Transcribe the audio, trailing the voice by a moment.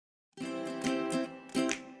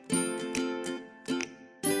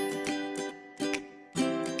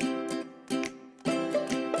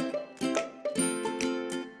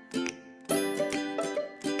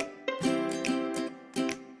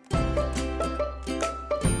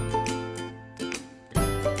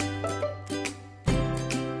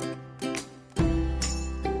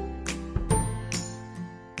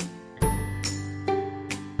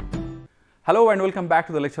Hello and welcome back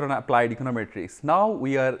to the lecture on applied econometrics. Now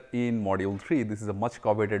we are in module 3. This is a much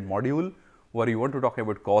coveted module where we want to talk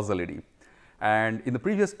about causality. And in the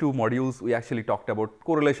previous two modules, we actually talked about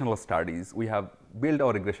correlational studies. We have built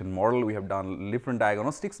our regression model, we have done different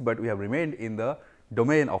diagnostics, but we have remained in the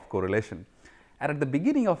domain of correlation. And at the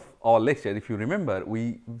beginning of our lecture, if you remember,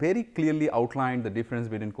 we very clearly outlined the difference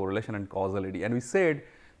between correlation and causality. And we said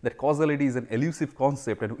that causality is an elusive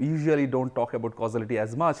concept and we usually do not talk about causality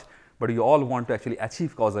as much, but you all want to actually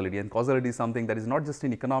achieve causality, and causality is something that is not just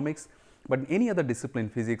in economics, but in any other discipline,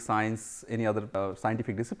 physics, science, any other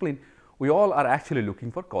scientific discipline, we all are actually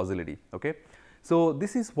looking for causality. Okay? So,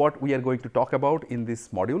 this is what we are going to talk about in this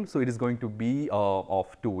module. So, it is going to be of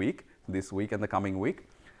 2 weeks, this week and the coming week,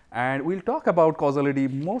 and we will talk about causality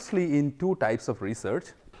mostly in two types of research.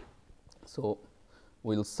 So,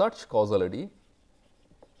 we will search causality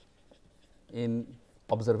in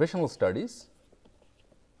observational studies,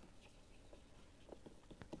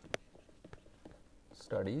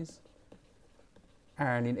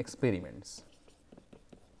 and in experiments.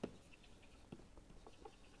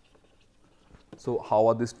 So, how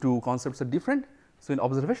are these two concepts are different? So, in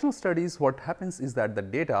observational studies, what happens is that the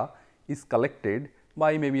data is collected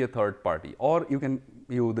by maybe a third party, or the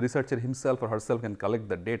researcher himself or herself can collect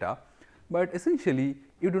the data, but essentially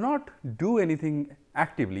you do not do anything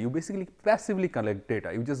actively, you basically passively collect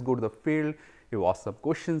data. You just go to the field, you ask some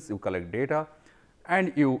questions, you collect data,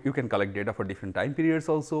 and you can collect data for different time periods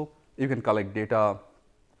also. You can collect data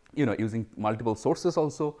using multiple sources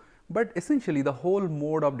also, but essentially the whole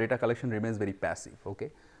mode of data collection remains very passive.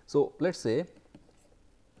 Okay. So, let us say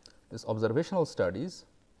this observational studies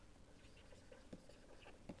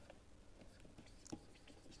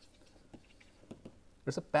it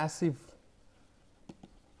is a passive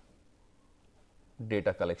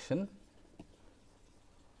data collection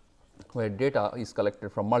where data is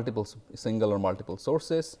collected from multiple single or multiple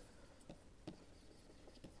sources,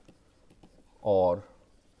 or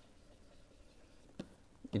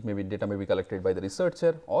it may be data may be collected by the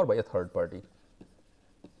researcher or by a third party,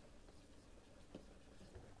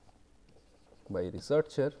 by a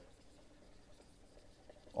researcher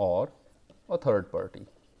or a third party.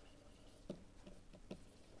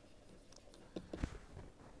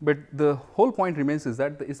 But the whole point remains is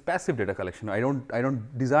that is passive data collection. I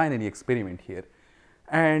don't design any experiment here.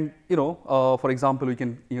 And for example, we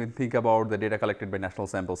can think about the data collected by National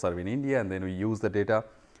Sample Survey in India, and then we use the data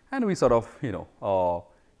and we sort of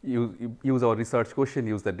use our research question,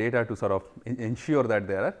 use the data to sort of ensure that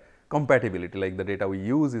there are compatibility, like the data we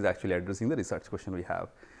use is actually addressing the research question we have.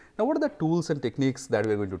 Now, what are the tools and techniques that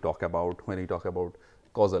we are going to talk about when we talk about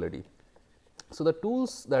causality? So, the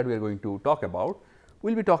tools that we are going to talk about,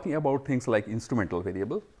 we will be talking about things like instrumental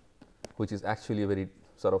variable, which is actually a very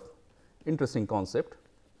sort of interesting concept,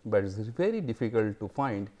 but it is very difficult to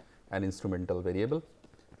find an instrumental variable.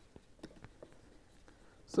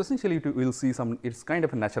 So, essentially we will see it is kind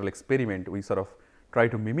of a natural experiment. We sort of try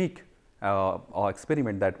to mimic our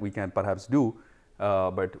experiment that we can perhaps do,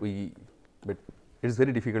 but it is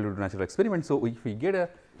very difficult to do natural experiment. So, if we get a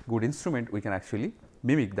good instrument, we can actually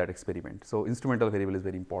mimic that experiment. So, instrumental variable is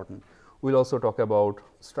very important. We will also talk about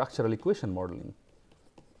structural equation modeling.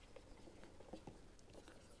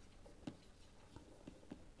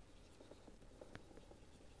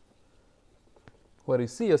 Where we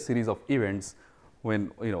see a series of events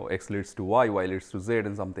when x leads to y, y leads to z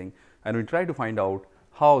and something, and we try to find out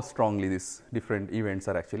how strongly these different events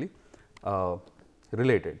are actually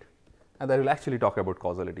related, and that will actually talk about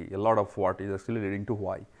causality, a lot of what is actually leading to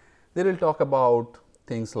why. Then we will talk about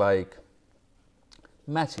things like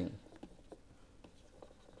matching.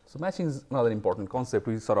 So, matching is another important concept.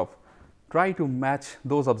 We sort of try to match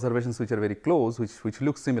those observations which are very close, which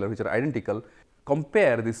look similar, which are identical,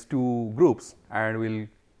 compare these two groups, and we will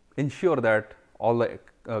ensure that all the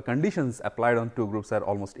conditions applied on two groups are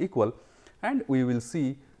almost equal, and we will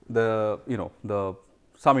see the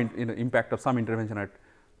impact of some intervention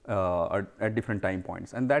at different time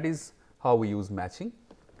points, and that is how we use matching.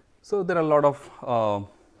 So, there are a lot of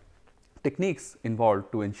techniques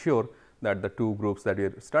involved to ensure that the two groups that we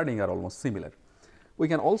are studying are almost similar. We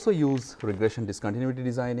can also use regression discontinuity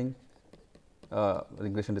design or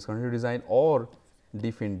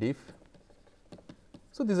diff in diff.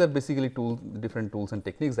 So, these are basically different tools and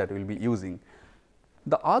techniques that we will be using.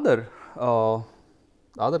 The other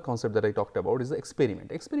concept that I talked about is the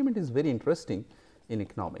experiment. Experiment is very interesting in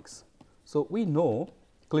economics. So, we know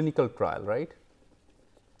clinical trial, right.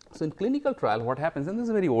 So, in clinical trial what happens, and this is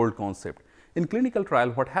a very old concept. In clinical trial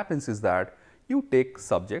what happens is that you take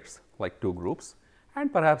subjects like two groups,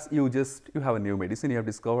 and perhaps you have a new medicine you have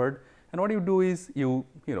discovered, And what you do is you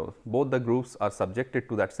know both the groups are subjected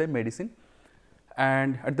to that same medicine,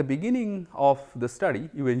 and at the beginning of the study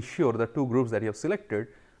you ensure the two groups that you have selected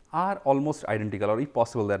are almost identical, or if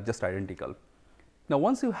possible they are just identical. Now,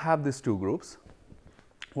 once you have these two groups,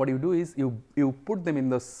 what you do is you put them in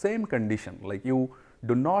the same condition, like you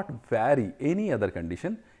do not vary any other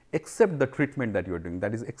condition except the treatment that you are doing,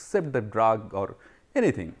 that is except the drug or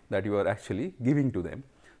anything that you are actually giving to them.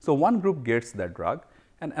 So, one group gets that drug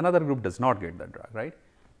and another group does not get that drug, right.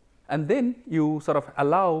 And then you sort of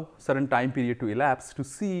allow certain time period to elapse to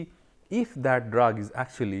see if that drug is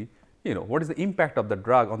actually, you know, what is the impact of the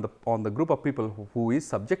drug on the group of people who is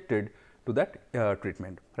subjected to that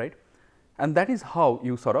treatment, right. And that is how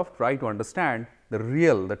you sort of try to understand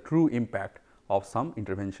the true impact of some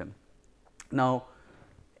intervention. Now,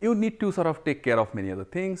 you need to sort of take care of many other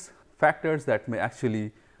things, factors that may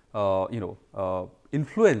actually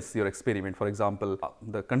influence your experiment. For example,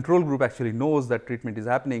 the control group actually knows that treatment is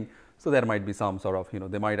happening, so there might be some sort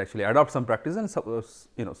of they might actually adopt some practice and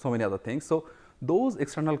so many other things. So, those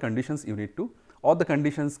external conditions you need to, or the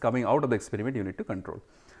conditions coming out of the experiment you need to control.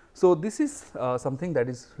 So, this is something that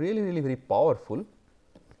is really very powerful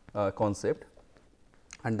concept,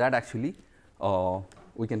 and that actually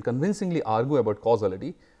we can convincingly argue about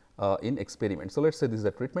causality in experiments. So, let us say this is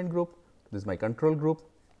a treatment group, this is my control group,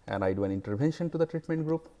 and I do an intervention to the treatment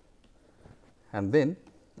group, and then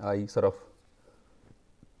I sort of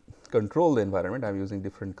control the environment. I am using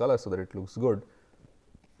different colors so that it looks good.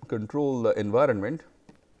 Control the environment,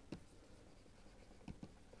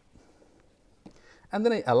 and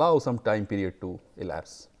then I allow some time period to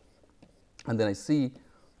elapse, and then I see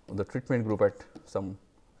the treatment group at some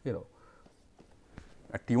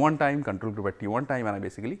at t1 time, control group at t1 time, and I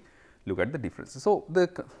basically look at the differences. So,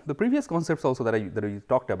 the previous concepts also that we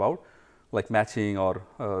talked about, like matching or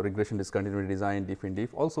regression discontinuity design, diff in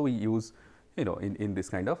diff, also we use in this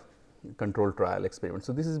kind of control trial experiment.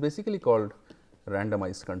 So, this is basically called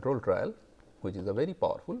randomized control trial, which is a very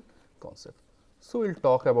powerful concept. So, we will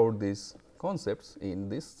talk about these concepts in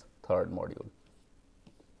this third module.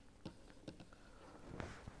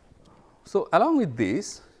 So, along with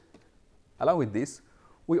this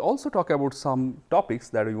we also talk about some topics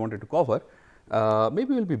that we wanted to cover.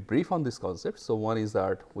 Maybe we will be brief on this concept. So, one is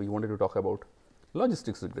that we wanted to talk about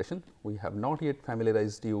logistics regression. We have not yet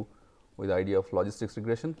familiarized you with the idea of logistics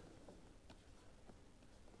regression.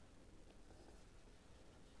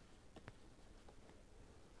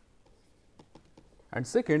 And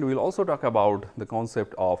second, we will also talk about the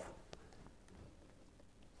concept of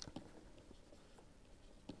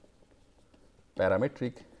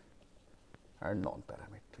parametric and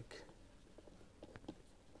non-parametric.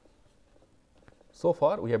 So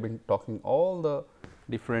far, we have been talking all the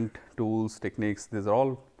different tools, techniques, these are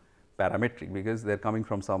all parametric because they are coming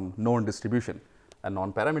from some known distribution, and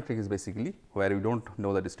non-parametric is basically where we do not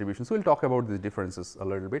know the distribution. So, we will talk about these differences a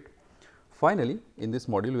little bit. Finally, in this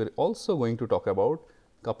module, we are also going to talk about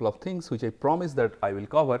couple of things which I promised that I will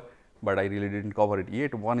cover, but I really did not cover it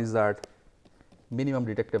yet. One is that minimum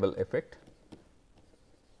detectable effect.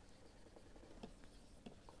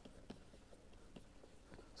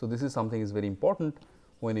 So, this is something is very important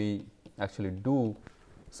when we actually do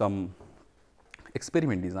some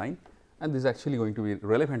experiment design, and this is actually going to be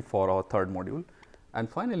relevant for our third module. And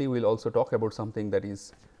finally, we will also talk about something that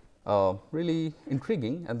is really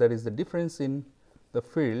intriguing, and that is the difference in the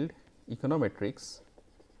field econometrics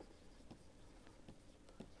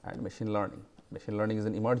and machine learning. Machine learning is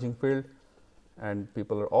an emerging field, and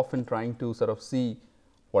people are often trying to sort of see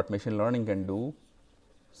what machine learning can do.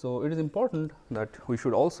 So, it is important that we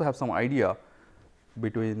should also have some idea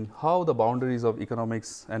between how the boundaries of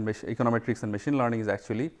economics and econometrics and machine learning is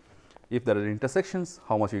actually, if there are intersections,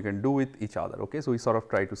 how much you can do with each other. Okay? So, we sort of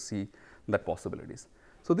try to see that possibilities.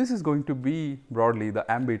 So, this is going to be broadly the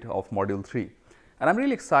ambit of module 3, and I am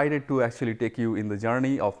really excited to actually take you in the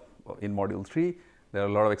journey of in module 3. There are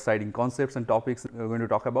a lot of exciting concepts and topics we are going to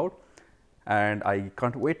talk about, and I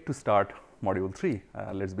can't wait to start module 3.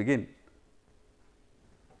 Let us begin.